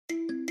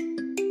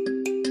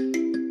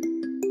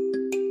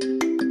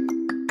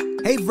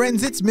Hey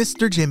friends, it's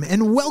Mr. Jim,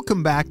 and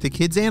welcome back to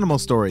Kids Animal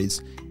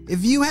Stories.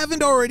 If you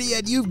haven't already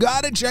yet, you've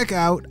got to check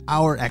out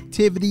our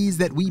activities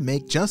that we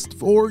make just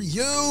for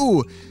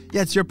you.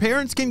 Yes, your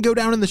parents can go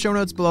down in the show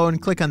notes below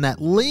and click on that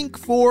link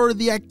for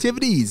the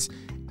activities.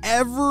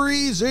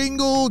 Every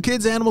single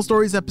Kids Animal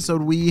Stories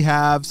episode, we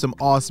have some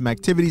awesome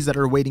activities that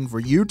are waiting for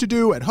you to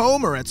do at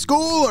home or at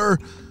school or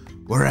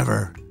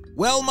wherever.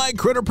 Well, my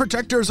critter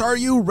protectors, are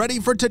you ready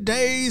for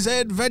today's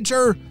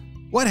adventure?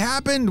 What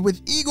happened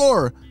with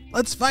Igor?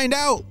 Let's find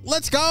out.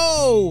 Let's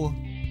go!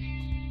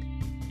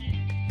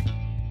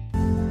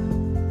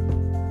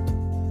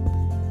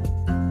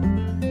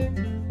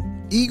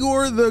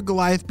 Igor the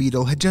Goliath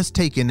Beetle had just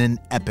taken an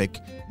epic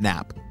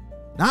nap.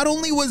 Not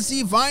only was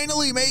he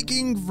finally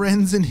making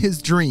friends in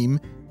his dream,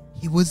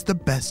 he was the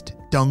best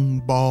dung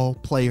ball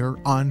player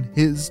on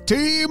his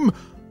team.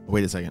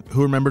 Wait a second.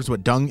 Who remembers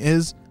what dung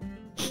is?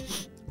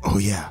 Oh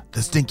yeah,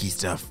 the stinky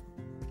stuff.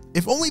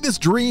 If only this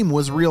dream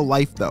was real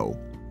life, though.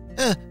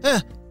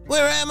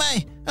 Where am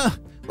I?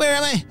 Where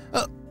am I?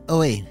 Oh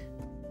wait,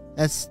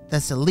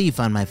 that's a leaf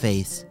on my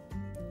face.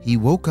 He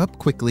woke up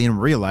quickly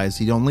and realized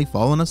he'd only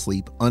fallen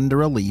asleep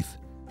under a leaf.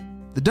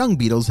 The dung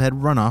beetles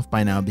had run off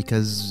by now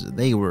because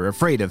they were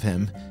afraid of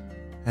him.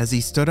 As he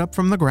stood up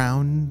from the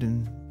ground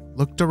and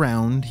looked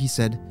around, he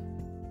said,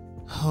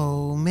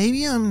 "Oh,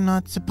 maybe I'm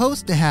not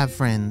supposed to have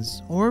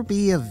friends or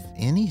be of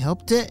any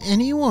help to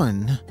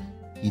anyone,"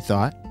 he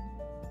thought.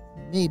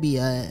 "Maybe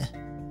I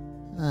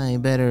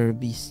better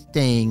be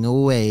staying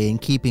away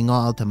and keeping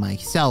all to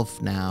myself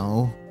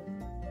now."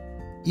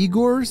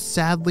 Igor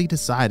sadly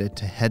decided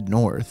to head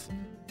north.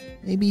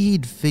 Maybe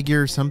he'd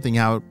figure something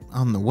out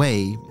on the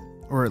way,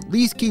 or at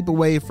least keep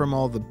away from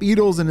all the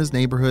beetles in his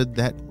neighborhood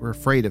that were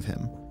afraid of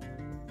him.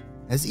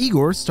 As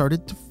Igor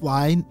started to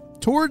fly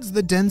towards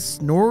the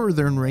dense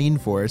northern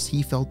rainforest,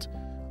 he felt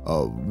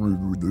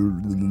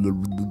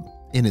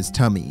in his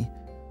tummy.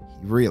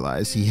 He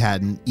realized he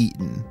hadn't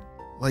eaten,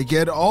 like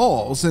at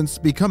all, since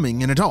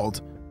becoming an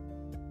adult.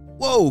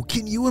 Whoa,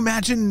 can you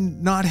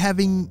imagine not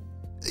having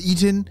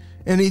eaten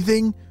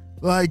anything,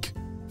 like,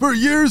 for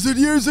years and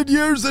years and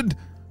years and...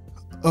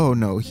 Oh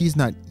no, he's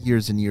not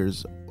years and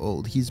years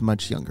old, he's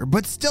much younger.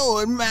 But still,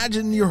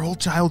 imagine your whole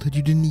childhood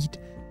you didn't eat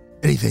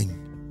anything.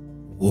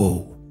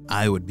 Whoa,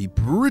 I would be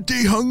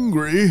pretty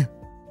hungry.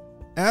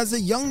 As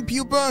a young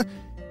pupa,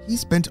 he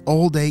spent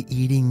all day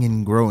eating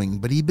and growing,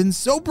 but he'd been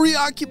so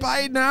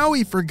preoccupied now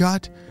he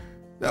forgot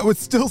that was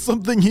still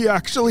something he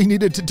actually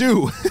needed to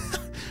do.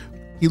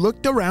 He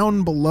looked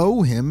around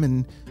below him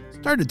and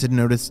started to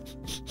notice...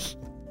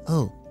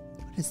 Oh,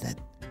 what is that?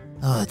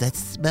 Oh, that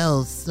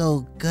smells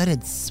so good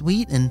and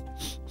sweet and...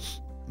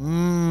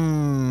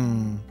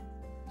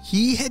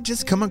 He had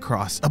just come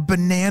across a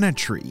banana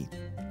tree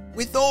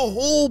with a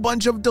whole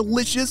bunch of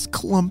delicious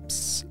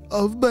clumps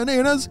of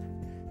bananas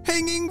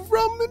hanging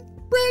from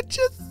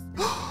branches.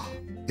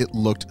 It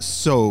looked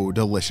so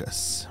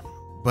delicious,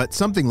 but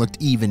something looked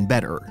even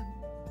better.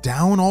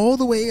 Down all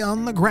the way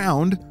on the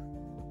ground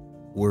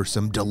were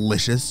some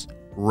delicious,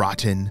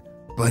 rotten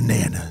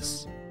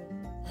bananas.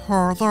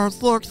 Oh,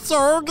 those look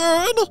so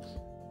good.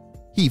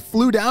 He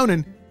flew down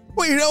and,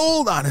 wait,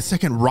 hold on a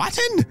second,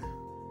 rotten?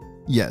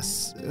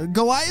 Yes,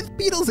 Goliath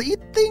beetles eat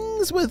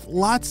things with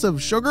lots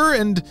of sugar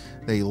and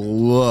they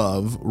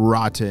love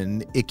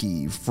rotten,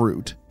 icky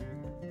fruit.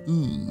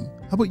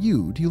 How about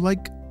you? Do you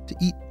like to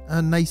eat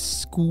a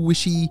nice,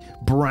 squishy,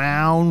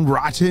 brown,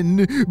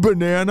 rotten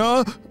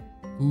banana?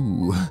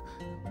 Ooh,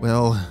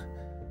 well,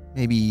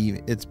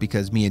 maybe it's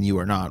because me and you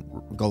are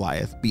not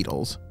Goliath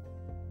beetles.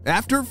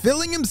 After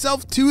filling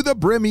himself to the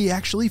brim, he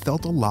actually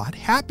felt a lot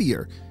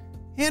happier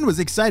and was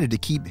excited to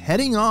keep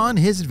heading on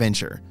his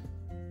adventure.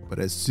 But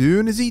as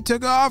soon as he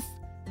took off,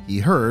 he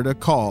heard a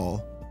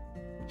call.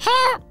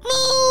 Help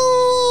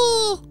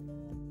me!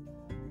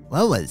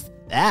 What was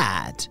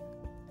that?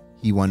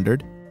 He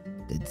wondered.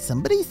 Did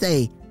somebody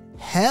say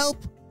help?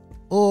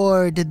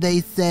 Or did they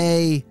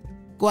say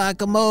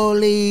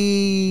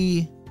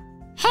guacamole?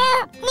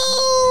 Help me!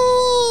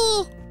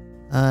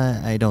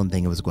 I don't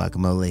think it was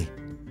guacamole.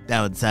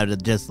 That one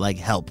sounded just like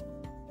help.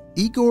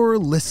 Igor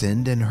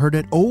listened and heard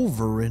it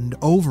over and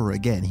over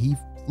again. He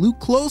flew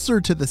closer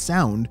to the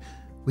sound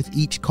with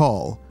each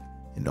call,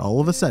 and all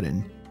of a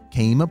sudden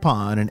came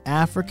upon an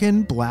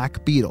African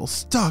black beetle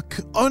stuck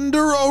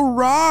under a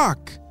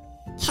rock.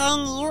 "Can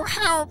you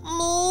help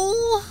me?"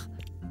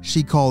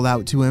 she called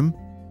out to him.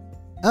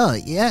 "Oh,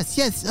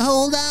 yes,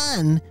 hold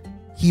on."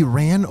 He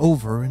ran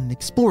over and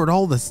explored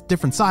all the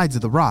different sides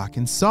of the rock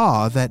and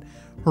saw that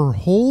her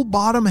whole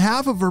bottom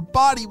half of her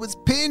body was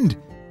pinned.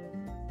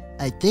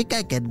 "I think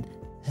I can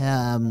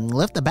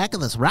lift the back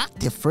of this rock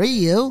to free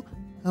you.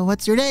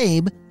 What's your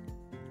name?"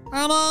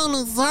 "My name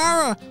is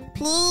Zara.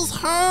 Please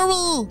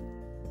hurry."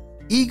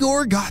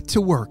 Igor got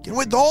to work, and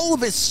with all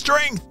of his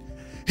strength,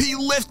 he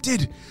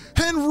lifted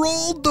and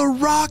rolled the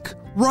rock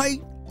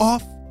right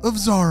off of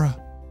Zara.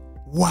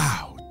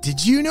 Wow,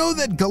 did you know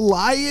that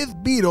Goliath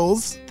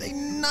beetles, they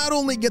not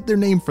only get their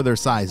name for their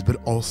size, but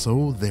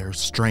also their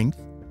strength?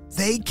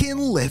 They can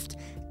lift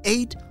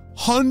 8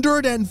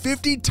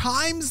 150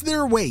 times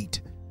their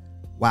weight.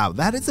 Wow,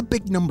 that is a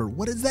big number.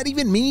 What does that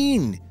even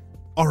mean?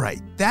 All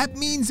right, that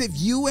means if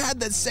you had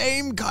the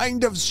same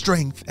kind of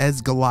strength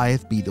as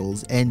Goliath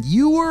beetles and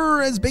you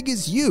were as big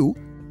as you,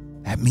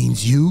 that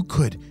means you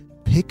could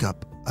pick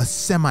up a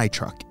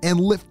semi-truck and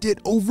lift it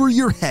over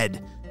your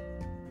head.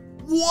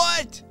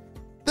 What?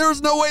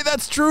 There's no way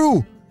that's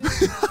true.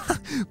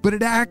 But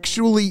it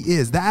actually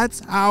is.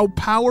 That's how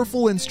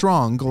powerful and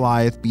strong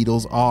Goliath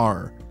beetles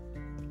are.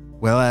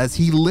 Well, as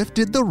he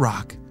lifted the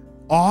rock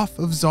off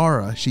of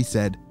Zara, she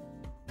said,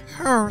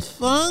 "Oh,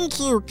 thank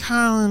you,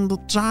 kind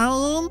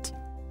giant,"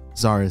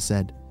 Zara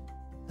said.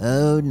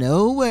 "Oh,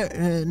 no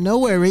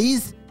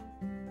worries,"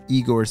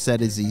 Igor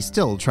said as he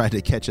still tried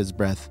to catch his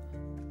breath.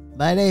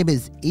 "My name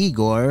is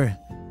Igor.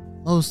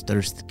 Most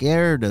are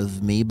scared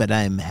of me, but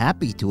I'm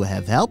happy to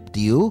have helped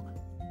you."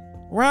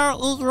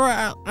 "Well, Igor,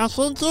 I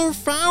think you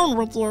found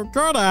what you're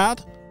good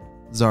at,"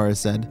 Zara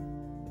said.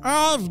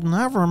 "I've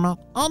never met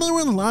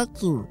anyone like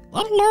you,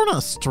 let alone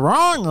as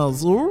strong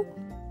as you."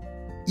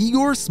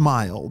 Igor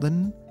smiled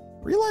and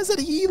realized that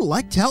he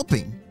liked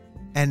helping,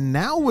 and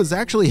now was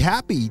actually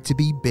happy to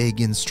be big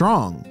and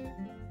strong.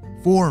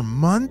 For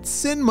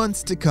months and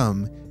months to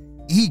come,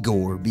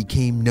 Igor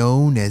became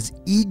known as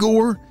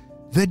Igor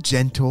the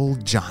Gentle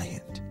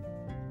Giant.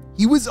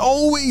 He was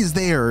always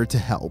there to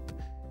help,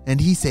 and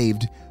he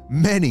saved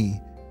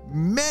many,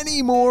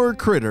 many more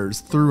critters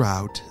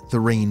throughout the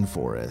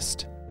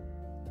rainforest.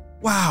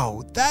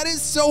 Wow, that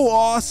is so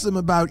awesome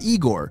about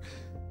Igor.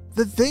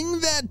 The thing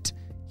that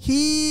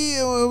he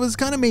was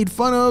kind of made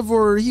fun of,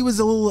 or he was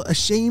a little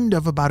ashamed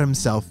of about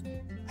himself,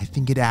 I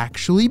think it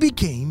actually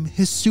became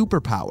his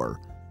superpower.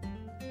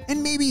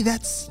 And maybe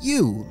that's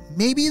you.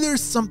 Maybe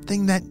there's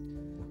something that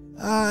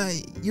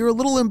you're a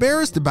little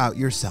embarrassed about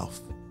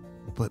yourself.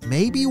 But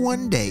maybe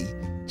one day,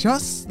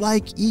 just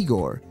like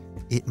Igor,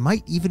 it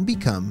might even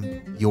become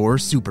your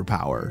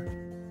superpower.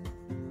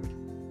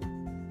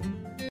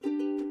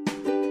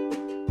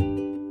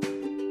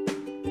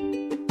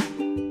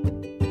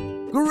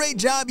 Great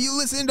job, you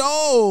listened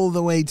all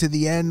the way to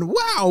the end.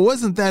 Wow,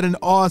 wasn't that an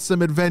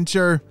awesome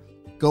adventure?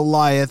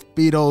 Goliath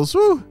beetles,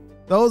 whew,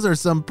 those are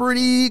some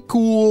pretty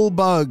cool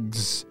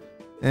bugs.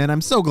 And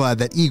I'm so glad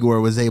that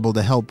Igor was able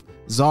to help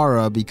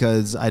Zara,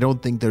 because I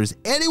don't think there's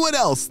anyone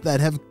else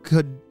that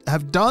could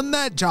have done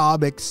that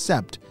job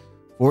except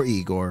for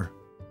Igor.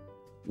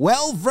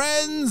 Well,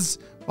 friends,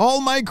 all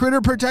my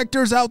critter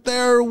protectors out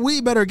there, we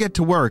better get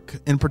to work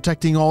in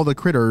protecting all the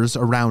critters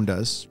around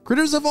us.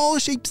 Critters of all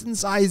shapes and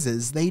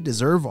sizes, they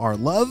deserve our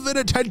love and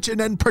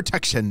attention and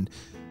protection.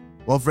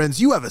 Well,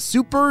 friends, you have a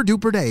super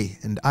duper day,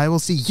 and I will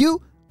see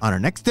you on our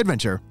next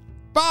adventure.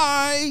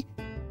 Bye!